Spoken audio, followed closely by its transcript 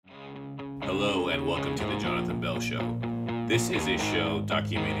Hello and welcome to the Jonathan Bell Show. This is a show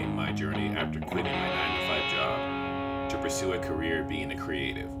documenting my journey after quitting my 9-to-5 job to pursue a career being a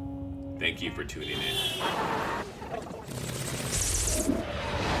creative. Thank you for tuning in.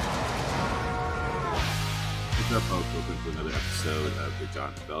 What's up, folks? Welcome to another episode of the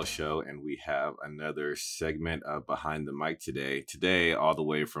Jonathan Bell Show, and we have another segment of Behind the Mic today. Today, all the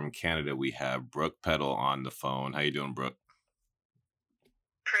way from Canada, we have Brooke Peddle on the phone. How you doing, Brooke?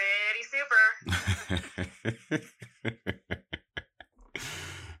 Pretty super.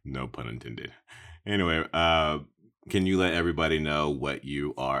 No pun intended. Anyway, can you let everybody know what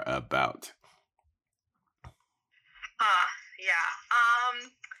you are about?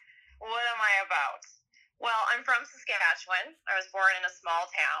 What am I about? Well, I'm from Saskatchewan. I was born in a small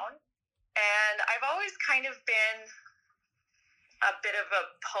town, and I've always kind of been a bit of a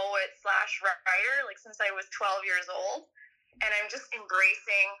poet / writer, like since I was 12 years old, and I'm just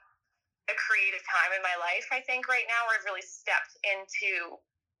embracing a creative time in my life, I think, right now, where I've really stepped into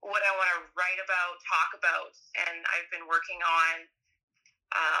what I want to write about, talk about, and I've been working on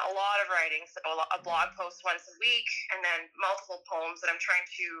a lot of writing, so a blog post once a week, and then multiple poems that I'm trying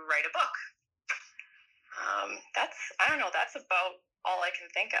to write a book. That's about all I can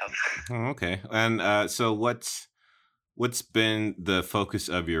think of. Oh, okay. And so what's been the focus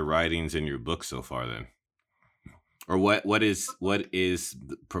of your writings in your book so far then? Or what is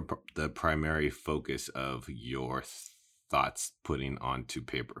the primary focus of your thoughts putting onto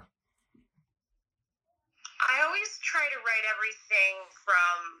paper? I always try to write everything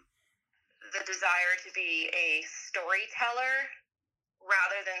from the desire to be a storyteller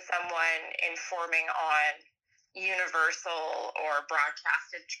rather than someone informing on universal or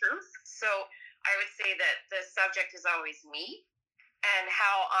broadcasted truth. So I would say that the subject is always me and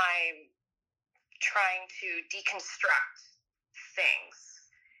how I'm trying to deconstruct things.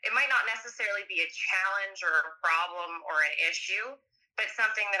 It might not necessarily be a challenge or a problem or an issue, but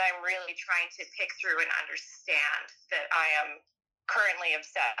something that I'm really trying to pick through and understand that I am currently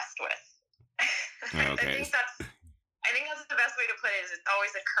obsessed with. Okay. I think that's the best way to put it, is it's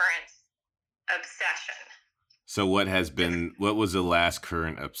always a current obsession. So what was the last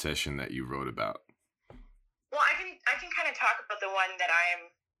current obsession that you wrote about? Well, I can kind of talk about the one that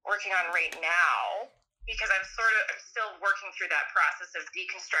I'm working on right now, because I'm still working through that process of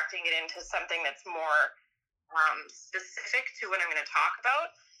deconstructing it into something that's more specific to what I'm going to talk about.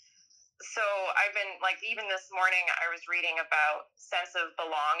 So I've been, like, even this morning I was reading about sense of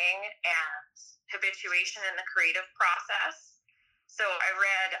belonging and habituation in the creative process. So I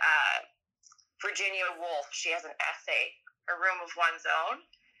read Virginia Woolf. She has an essay, A Room of One's Own,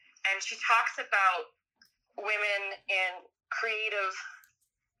 and she talks about women in creative,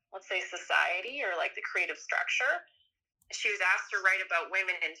 let's say, society, or like the creative structure. She was asked to write about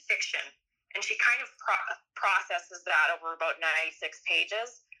women in fiction, and she kind of processes that over about 96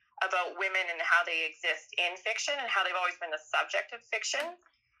 pages about women and how they exist in fiction and how they've always been the subject of fiction.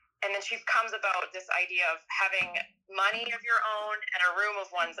 And then she comes about this idea of having money of your own and a room of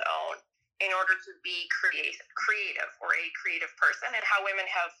one's own in order to be creative or a creative person, and how women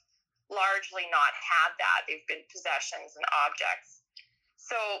have largely not had that. They've been possessions and objects.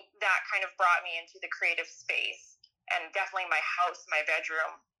 So that kind of brought me into the creative space, and definitely my house, my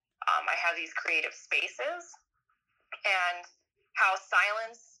bedroom. I have these creative spaces, and how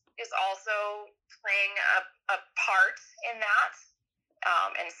silence is also playing a part in that,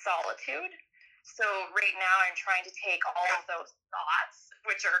 and solitude. So right now I'm trying to take all of those thoughts,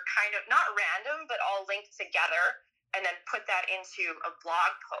 which are kind of not random, but all linked together, and then put that into a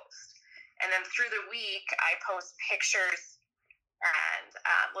blog post. And then through the week, I post pictures and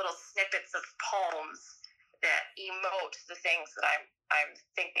little snippets of poems that emote the things that I'm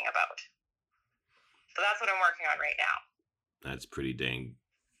thinking about. So that's what I'm working on right now. That's pretty dang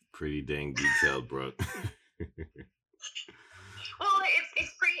detailed, Brooke. Well,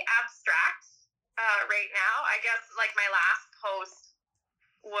 it's pretty abstract right now. I guess, like, my last post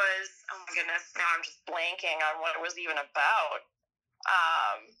was, oh my goodness, now I'm just blanking on what it was even about.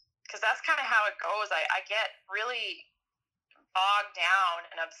 Because that's kind of how it goes. I get really bogged down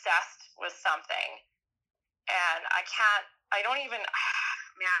and obsessed with something, and I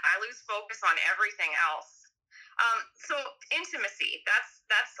lose focus on everything else. So intimacy,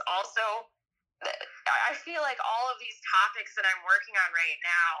 that's also, I feel like all of these topics that I'm working on right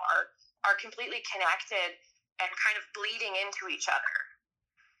now are completely connected and kind of bleeding into each other.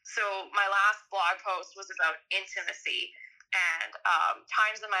 So my last blog post was about intimacy and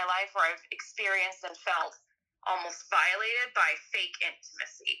times in my life where I've experienced and felt almost violated by fake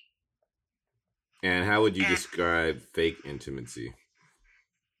intimacy. And how would you describe fake intimacy?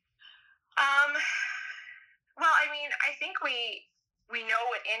 think we know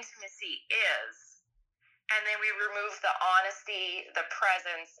what intimacy is, and then we remove the honesty, the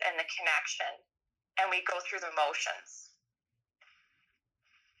presence, and the connection, and we go through the motions.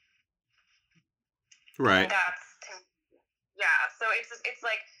 Right. And so it's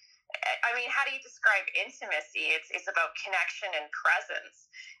like, I mean, how do you describe intimacy? It's about connection and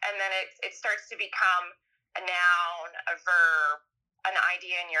presence, and then it starts to become a noun, a verb, an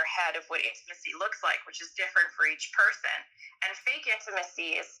idea in your head of what intimacy looks like, which is different for each person. And fake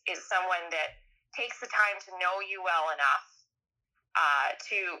intimacy is someone that takes the time to know you well enough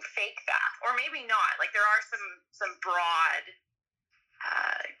to fake that, or maybe not. Like, there are some broad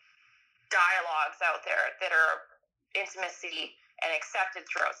dialogues out there that are intimacy and accepted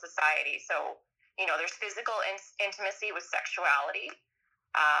throughout society. So, there's physical intimacy with sexuality.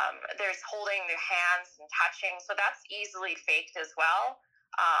 There's holding their hands and touching. So that's easily faked as well.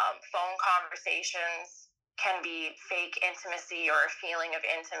 Phone conversations can be fake intimacy or a feeling of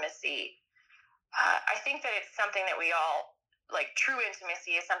intimacy. I think that it's something that we all, like, true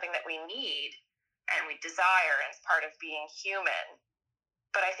intimacy is something that we need and we desire, and it's part of being human.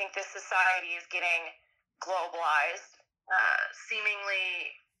 But I think this society is getting globalized,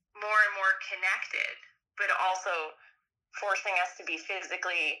 seemingly more and more connected, but also forcing us to be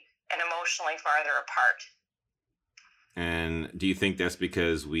physically and emotionally farther apart. And do you think that's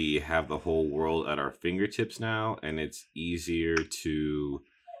because we have the whole world at our fingertips now, and it's easier to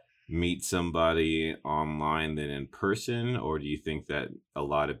meet somebody online than in person? Or do you think that a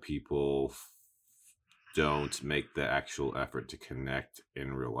lot of people don't make the actual effort to connect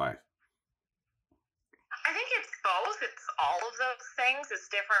in real life? I think it's both. It's all of those things.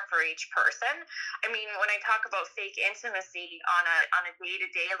 It's different for each person. I mean, when I talk about fake intimacy on a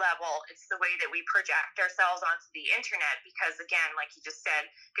day-to-day level, it's the way that we project ourselves onto the internet because, again, like you just said,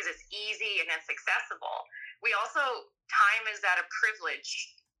 because it's easy and it's accessible. We also, time is at a privilege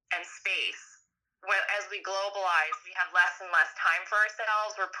and space. As we globalize, we have less and less time for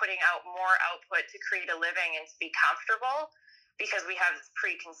ourselves. We're putting out more output to create a living and to be comfortable because we have this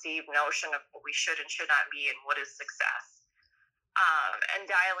preconceived notion of what we should and should not be and what is success. And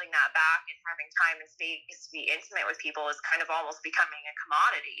dialing that back and having time and space to be intimate with people is kind of almost becoming a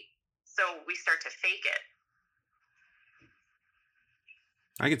commodity. So we start to fake it.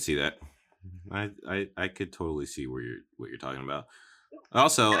 I could see that. I could totally see what you're talking about.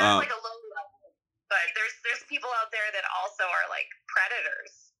 Also, that's like a low level, but there's people out there that also are like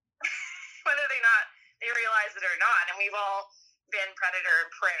predators, whether they realize it or not. And we've all been predator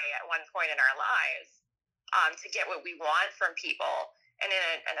and prey at one point in our lives to get what we want from people. And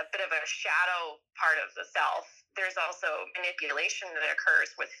in a bit of a shadow part of the self, there's also manipulation that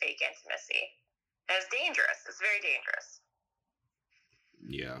occurs with fake intimacy. And it's dangerous. It's very dangerous.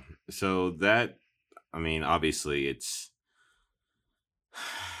 Yeah. So that, I mean, obviously it's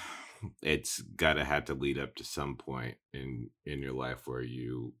gotta have to lead up to some point in your life where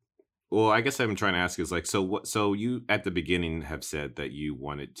you, well, I guess I'm trying to ask is like, so you at the beginning have said that you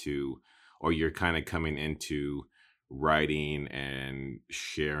wanted to, or you're kind of coming into writing and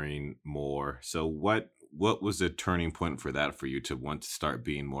sharing more. So what was the turning point for that, for you to want to start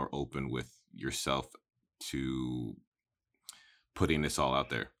being more open with yourself to putting this all out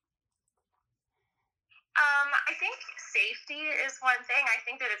there? I think safety is one thing. I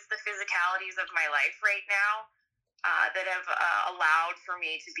think that it's the physicalities of my life right now that have allowed for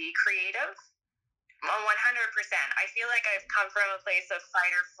me to be creative. 100%. I feel like I've come from a place of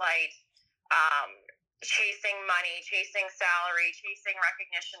fight or flight, chasing money, chasing salary, chasing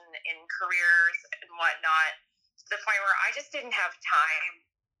recognition in careers and whatnot, to the point where I just didn't have time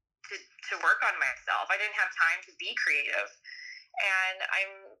to work on myself. I didn't have time to be creative. And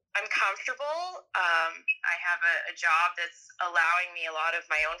I'm comfortable. I have a job that's allowing me a lot of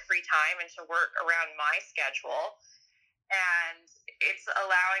my own free time and to work around my schedule. And it's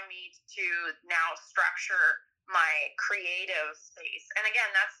allowing me to now structure my creative space. And again,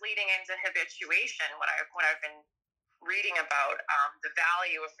 that's leading into habituation, what I've been reading about, the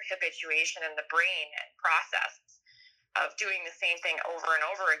value of habituation in the brain and process of doing the same thing over and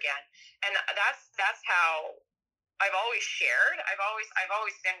over again. And that's how I've always shared. I've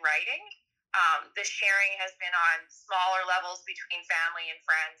always been writing. The sharing has been on smaller levels between family and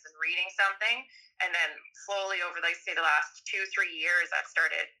friends and reading something. And then slowly over, like, say, the last 2-3 years, I've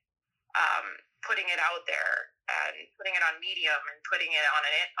started putting it out there and putting it on Medium and putting it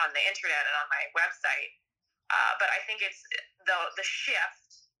on the internet and on my website. But I think it's the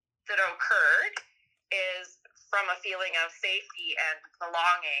shift that occurred is from a feeling of safety and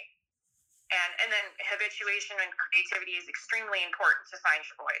belonging. And then habituation and creativity is extremely important to find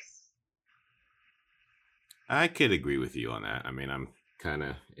your voice. I could agree with you on that. I mean, I'm kind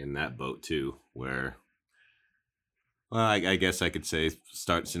of in that boat too, where, well, I guess I could say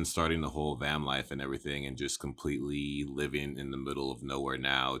starting the whole van life and everything, and just completely living in the middle of nowhere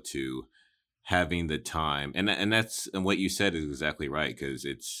now to having the time, and what you said is exactly right, because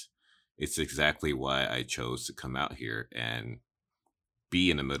it's exactly why I chose to come out here and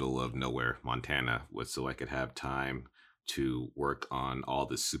be in the middle of nowhere, Montana, was so I could have time to work on all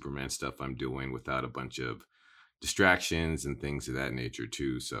the Superman stuff I'm doing without a bunch of distractions and things of that nature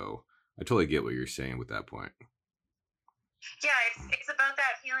too. So I totally get what you're saying with that point. Yeah, it's about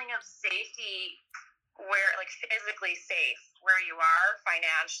that feeling of safety, where like physically safe where you are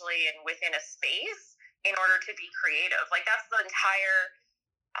financially and within a space in order to be creative. Like that's the entire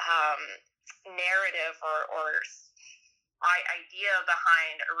um, narrative or idea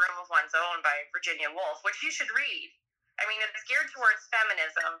behind A Room of One's Own by Virginia Woolf, which you should read. I mean, it's geared towards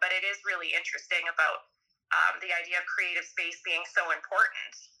feminism, but it is really interesting about the idea of creative space being so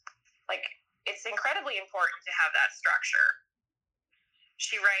important. Like, it's incredibly important to have that structure.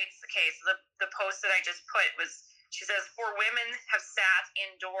 She writes, okay, so the post that I just put was, she says, for women have sat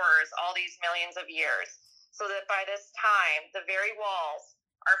indoors all these millions of years, so that by this time, the very walls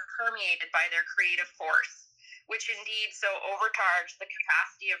are permeated by their creative force, which indeed so overcharged the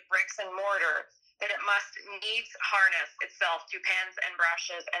capacity of bricks and mortar that it must needs harness itself to pens and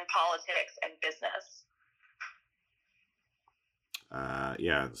brushes and politics and business.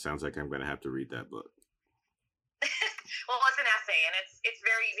 Yeah, it sounds like I'm going to have to read that book. Well, it's an essay, and it's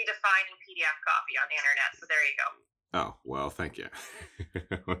very easy to find in PDF copy on the internet. So there you go. Oh, well, thank you.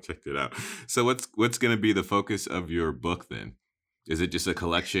 I'll check it out. So what's going to be the focus of your book then? Is it just a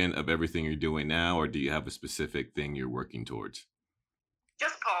collection of everything you're doing now, or do you have a specific thing you're working towards?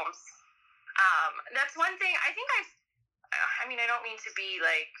 Just poems. That's one thing I mean, I don't mean to be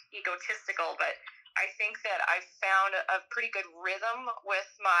like egotistical, but I think that I found a pretty good rhythm with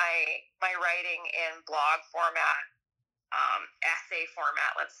my writing in blog format, essay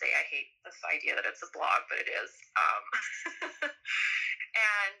format. Let's say, I hate this idea that it's a blog, but it is.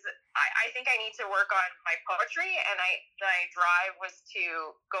 And I think I need to work on my poetry, and my drive was to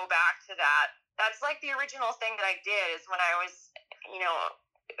go back to that. That's like the original thing that I did, is when I was,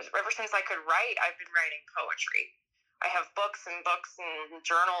 ever since I could write, I've been writing poetry. I have books and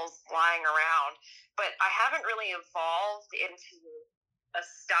journals lying around, but I haven't really evolved into a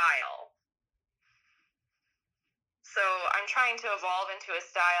style. So I'm trying to evolve into a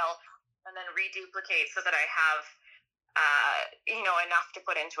style and then reduplicate so that I have, enough to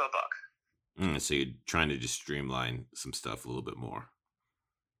put into a book. So you're trying to just streamline some stuff a little bit more.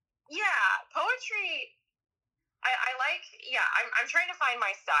 Yeah, poetry. I'm trying to find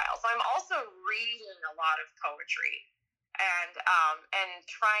my style. So I'm also reading a lot of poetry and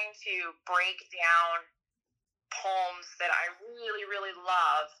trying to break down poems that I really, really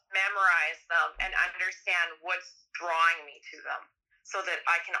love, memorize them, and understand what's drawing me to them, so that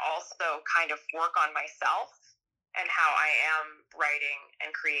I can also kind of work on myself and how I am writing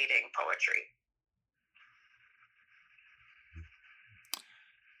and creating poetry.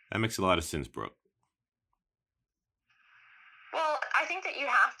 That makes a lot of sense, Brooke. Well, I think that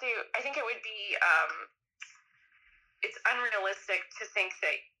I think it would be, it's unrealistic to think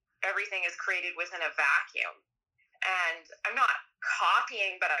that everything is created within a vacuum. And I'm not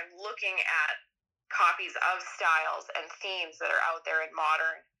copying, but I'm looking at copies of styles and themes that are out there in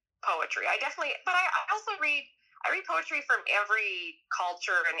modern poetry. I also read poetry from every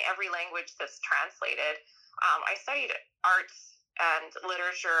culture and every language that's translated. I studied arts and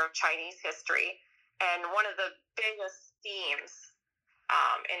literature of Chinese history, and one of the biggest themes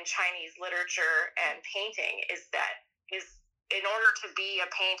in Chinese literature and painting is in order to be a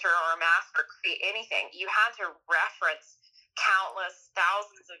painter or a master, create anything, you had to reference countless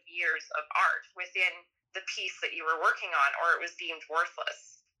thousands of years of art within the piece that you were working on, or it was deemed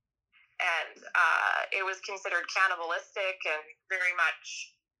worthless. And it was considered cannibalistic and very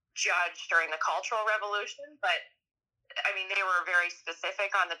much judged during the Cultural Revolution. But I mean, they were very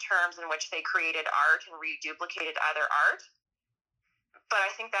specific on the terms in which they created art and reduplicated other art. But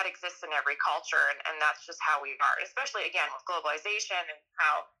I think that exists in every culture, and that's just how we are, especially, again, with globalization and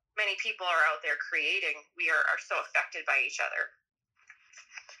how many people are out there creating. We are so affected by each other.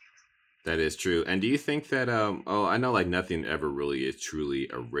 That is true. And do you think that I know like nothing ever really is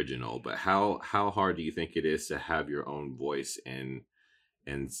truly original, but how hard do you think it is to have your own voice in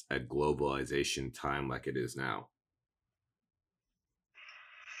a globalization time like it is now?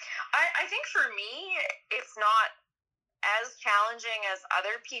 I think for me, it's not as challenging as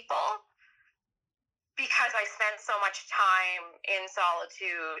other people, because I spend so much time in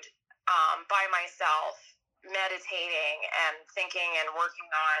solitude, by myself, meditating and thinking and working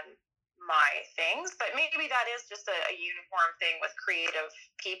on my things. But maybe that is just a uniform thing with creative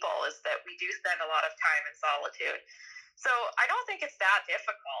people, is that we do spend a lot of time in solitude. So I don't think it's that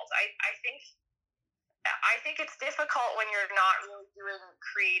difficult. I think it's difficult when you're not really doing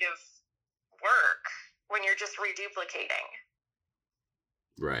creative work, when you're just reduplicating.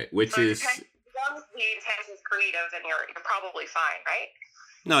 Right, which So is, as long as the intent is creative, then you're probably fine, right?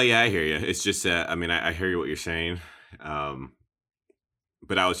 no, yeah, I hear you. It's just, I mean, I hear you what you're saying.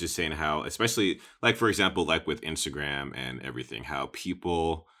 But I was just saying how, especially like, for example, like with Instagram and everything, how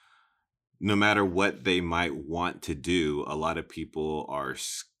people, no matter what they might want to do, a lot of people are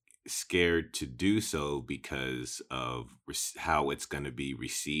scared to do so because of how it's going to be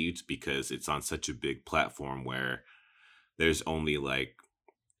received, because it's on such a big platform where there's only like,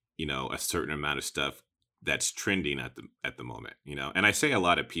 a certain amount of stuff that's trending at the moment, and I say a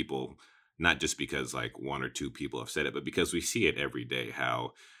lot of people, not just because like one or two people have said it, but because we see it every day,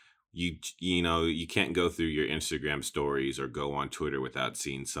 how you can't go through your Instagram stories or go on Twitter without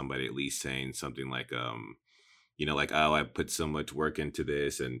seeing somebody at least saying something like, like, oh, I put so much work into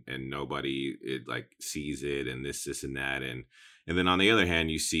this, and nobody it like sees it, and this and that, and then on the other hand,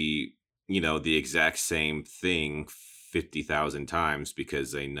 you see, the exact same thing 50,000 times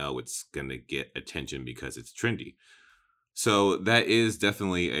because they know it's going to get attention because it's trendy. So that is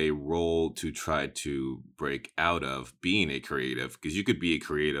definitely a role to try to break out of, being a creative, because you could be a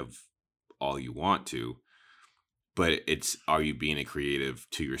creative all you want to, but it's, are you being a creative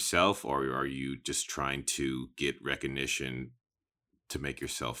to yourself, or are you just trying to get recognition to make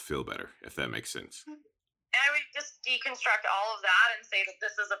yourself feel better, if that makes sense? And I would just deconstruct all of that and say that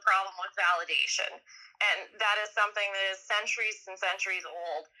this is a problem with validation. And that is something that is centuries and centuries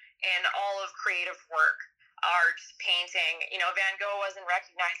old in all of creative work, art, painting. Van Gogh wasn't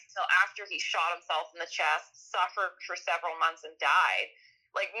recognized until after he shot himself in the chest, suffered for several months, and died.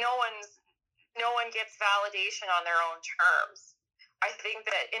 Like, no one gets validation on their own terms. I think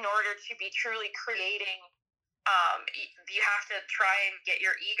that in order to be truly creating, you have to try and get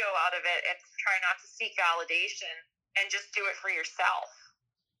your ego out of it and try not to seek validation and just do it for yourself.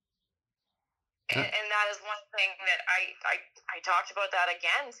 And that is one thing that I talked about that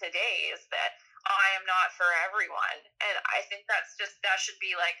again today, is that I am not for everyone. And I think that should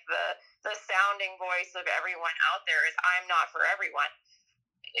be like the sounding voice of everyone out there, is I'm not for everyone.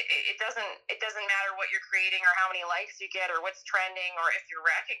 It doesn't matter what you're creating or how many likes you get or what's trending or if you're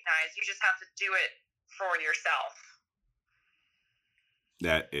recognized. You just have to do it for yourself.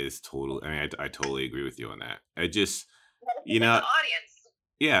 That is totally, I mean, I totally agree with you on that. I just, the audience.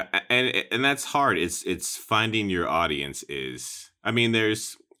 Yeah, and that's hard. It's finding your audience is, I mean,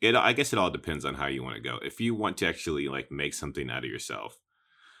 there's it, I guess it all depends on how you want to go. If you want to actually like make something out of yourself,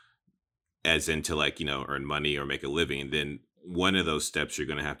 as into like, earn money or make a living, then one of those steps you're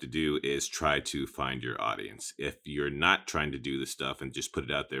going to have to do is try to find your audience. If you're not trying to do the stuff and just put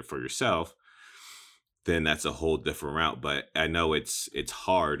it out there for yourself, then that's a whole different route. But I know it's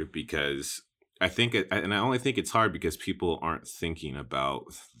hard because I think and I only think it's hard because people aren't thinking about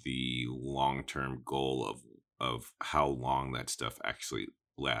the long-term goal of how long that stuff actually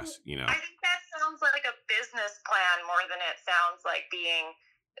lasts, I think that sounds like a business plan more than it sounds like being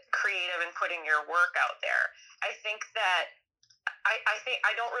creative and putting your work out there. I think that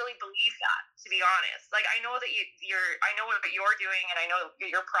I don't really believe that, to be honest. Like, I know that I know what you're doing, and I know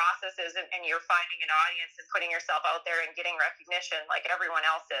your processes, and you're finding an audience and putting yourself out there and getting recognition like everyone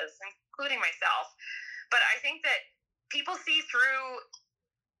else is, including myself. But I think that people see through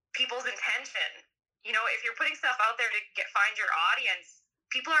people's intention. If you're putting stuff out there to find your audience,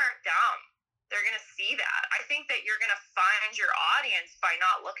 people aren't dumb. They're going to see that. I think that you're going to find your audience by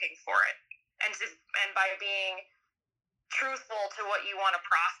not looking for it, and by being truthful to what you want to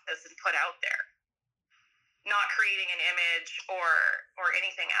process and put out there, not creating an image or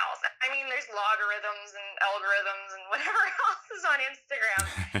anything else. I mean, there's logarithms and algorithms and whatever else is on Instagram,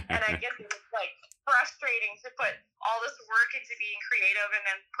 and I guess it's like frustrating to put all this work into being creative and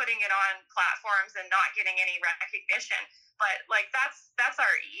then putting it on platforms and not getting any recognition. But like, that's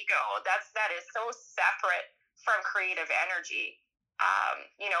our ego. That is so separate from creative energy.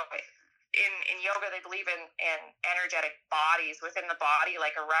 In yoga, they believe in energetic bodies within the body,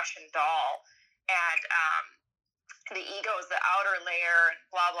 like a Russian doll. And the ego is the outer layer,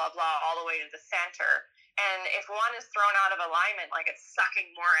 blah, blah, blah, all the way to the center. And if one is thrown out of alignment, like it's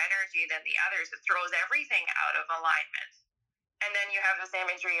sucking more energy than the others, it throws everything out of alignment. And then you have this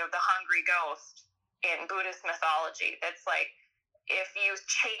imagery of the hungry ghost in Buddhist mythology. That's like, if you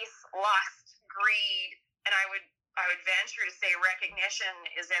chase lust, greed, and I would venture to say recognition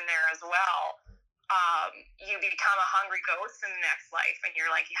is in there as well. you become a hungry ghost in the next life, and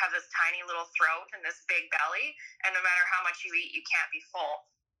you're like, you have this tiny little throat and this big belly, and no matter how much you eat, you can't be full.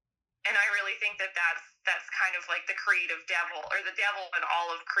 And I really think that that's kind of like the creative devil, or the devil in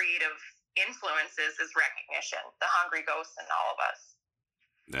all of creative influences, is recognition, the hungry ghost in all of us.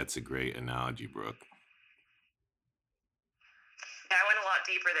 That's a great analogy, Brooke. Yeah, I went a lot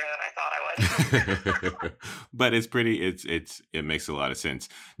deeper there than I thought I would. But it's pretty. It makes a lot of sense.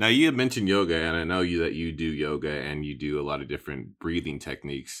 Now, you had mentioned yoga, and I know that you do yoga and you do a lot of different breathing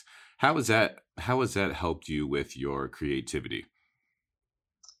techniques. How has that helped you with your creativity?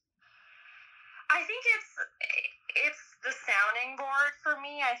 I think it's the sounding board for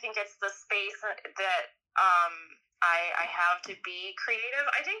me. I think it's the space that I have to be creative.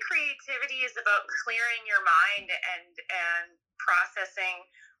 I think creativity is about clearing your mind and processing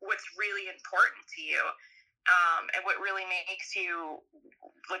what's really important to you, and what really makes you,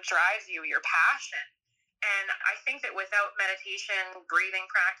 what drives you, your passion. And I think that without meditation, breathing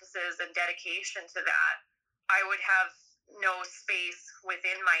practices, and dedication to that, I would have no space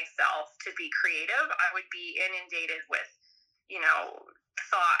within myself to be creative. I would be inundated with,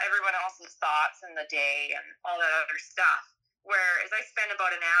 everyone else's thoughts in the day and all that other stuff. Whereas I spend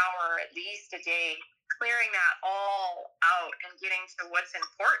about an hour at least a day clearing that all out and getting to what's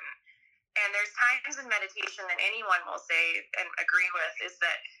important. And there's times in meditation that anyone will say and agree with, is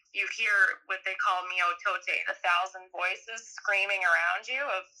that you hear what they call miotote, the 1,000 voices screaming around you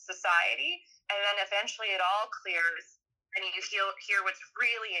of society. And then eventually it all clears and you hear what's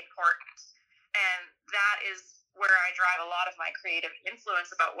really important. And that is where I drive a lot of my creative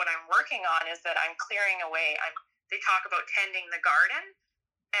influence about what I'm working on, is that I'm clearing away. They talk about tending the garden.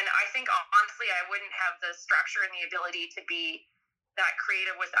 And I think, honestly, I wouldn't have the structure and the ability to be that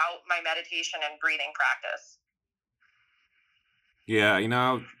creative without my meditation and breathing practice. Yeah,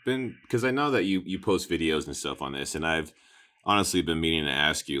 I've been, because I know that you post videos and stuff on this, and I've honestly been meaning to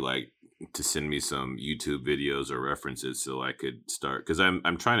ask you, like, to send me some YouTube videos or references so I could start, because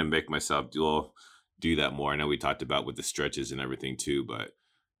I'm trying to make myself do that more. I know we talked about with the stretches and everything too, but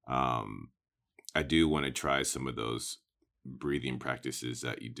I do want to try some of those breathing practices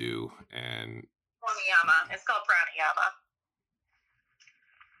that you do. And pranayama, it's called pranayama.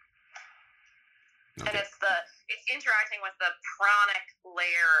 Okay. And it's interacting with the pranic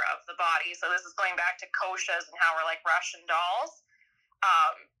layer of the body. So this is going back to koshas and how we're like Russian dolls.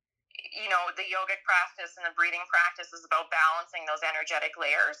 The yogic practice and the breathing practice is about balancing those energetic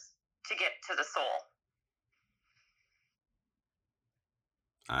layers to get to the soul.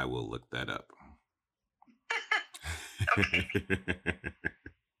 I will look that up. Okay.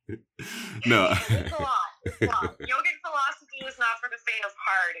 No. It's a lot. Yogic philosophy is not for the faint of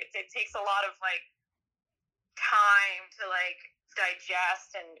heart. It takes a lot of time to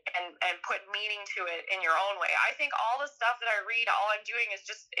digest and put meaning to it in your own way. I think all the stuff that I read, all I'm doing is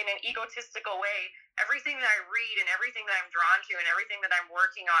just in an egotistical way. Everything that I read and everything that I'm drawn to and everything that I'm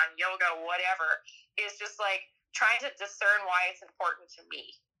working on, yoga, whatever, is just trying to discern why it's important to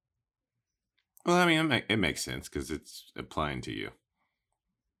me. Well, I mean, it makes sense because it's applying to you.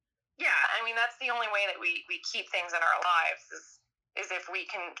 Yeah, I mean, that's the only way that we keep things in our lives is if we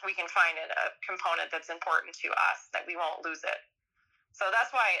can find a component that's important to us, that we won't lose it. So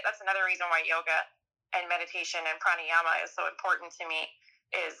that's another reason why yoga and meditation and pranayama is so important to me,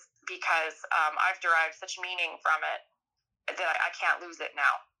 is because I've derived such meaning from it that I can't lose it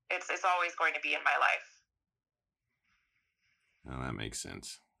now. It's always going to be in my life. Oh, that makes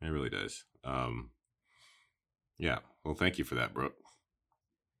sense. It really does. Yeah. Well, thank you for that, Brooke.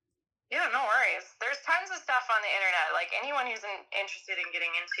 Yeah, no worries. There's tons of stuff on the internet. Anyone who's interested in getting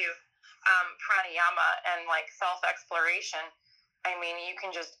into pranayama and self-exploration, I mean, you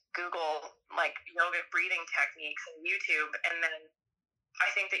can just Google yogic breathing techniques on YouTube, and then I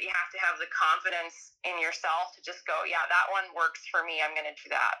think that you have to have the confidence in yourself to just go, yeah, that one works for me. I'm going to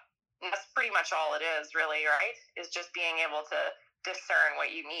do that. And that's pretty much all it is, really, right? Is just being able to discern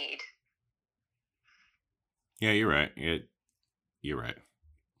what you need. Yeah, you're right. You're right.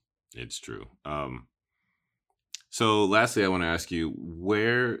 It's true. So lastly, I want to ask you,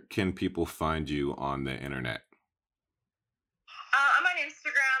 where can people find you on the internet? I'm on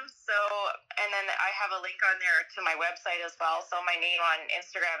Instagram, and then I have a link on there to my website as well. So my name on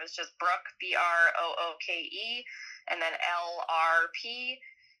Instagram is just Brooke, Brooke, and then LRP.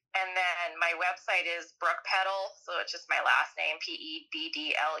 And then my website is Brooke Peddle, so it's just my last name,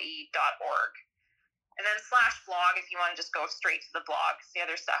 PEDDLE.org. And then /blog if you want to just go straight to the blog. The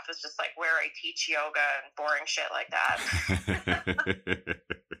other stuff is just where I teach yoga and boring shit like that.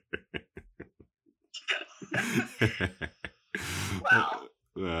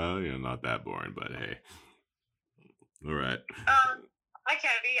 Well, not that boring, but hey. All right. I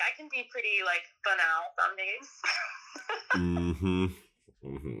can be. I can be pretty like banal some days. Mm-hmm.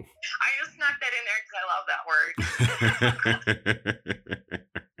 Mm-hmm. I just snuck that in there because I love that word.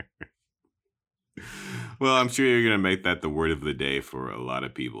 Well, I'm sure you're gonna make that the word of the day for a lot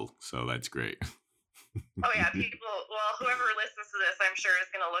of people, so that's great. Oh yeah, people. Well, whoever listens to this, I'm sure is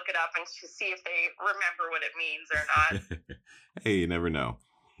going to look it up and to see if they remember what it means or not. Hey, you never know.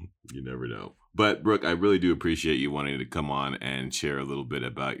 You never know. But Brooke, I really do appreciate you wanting to come on and share a little bit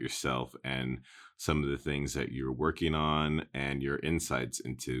about yourself and some of the things that you're working on and your insights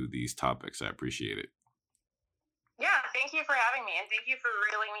into these topics. I appreciate it. Yeah, thank you for having me, and thank you for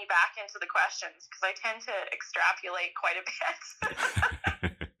reeling me back into the questions because I tend to extrapolate quite a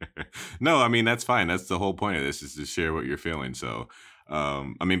bit. No, I mean, that's fine. That's the whole point of this, is to share what you're feeling. So,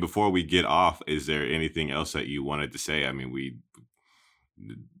 I mean, before we get off, is there anything else that you wanted to say? I mean,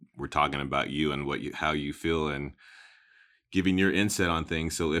 we're talking about you and how you feel and giving your insight on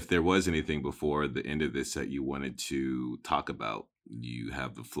things. So if there was anything before the end of this that you wanted to talk about, you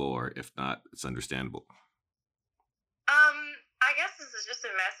have the floor. If not, it's understandable. I guess this is just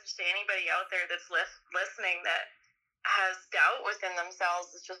a message to anybody out there that's listening that has doubt within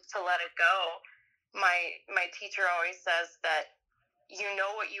themselves, is just to let it go. My teacher always says that you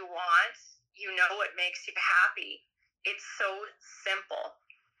know what you want, you know what makes you happy. It's so simple.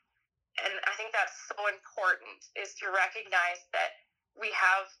 And I think that's so important, is to recognize that we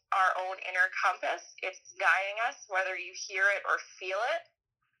have our own inner compass. It's guiding us, whether you hear it or feel it,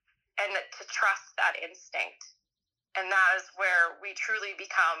 and to trust that instinct. And that is where we truly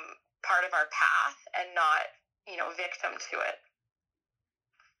become part of our path and not, victim to it.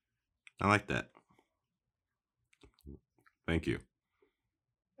 I like that. Thank you.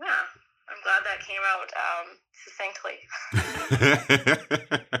 Yeah, I'm glad that came out succinctly.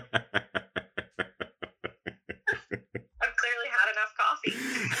 I've clearly had enough coffee.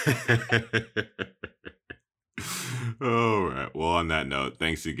 All right. Well, on that note,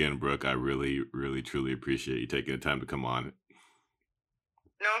 thanks again, Brooke. I really, really, truly appreciate you taking the time to come on.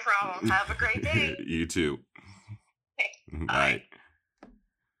 No problem. Have a great day. You too. Okay. Bye.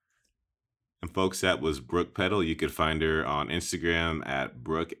 And folks, that was Brooke Peddle. You could find her on Instagram at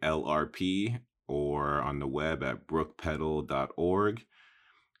BrookeLRP or on the web at brookepeddle.org.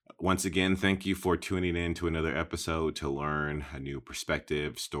 Once again, thank you for tuning in to another episode to learn a new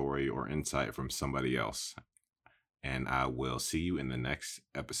perspective, story, or insight from somebody else. And I will see you in the next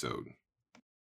episode.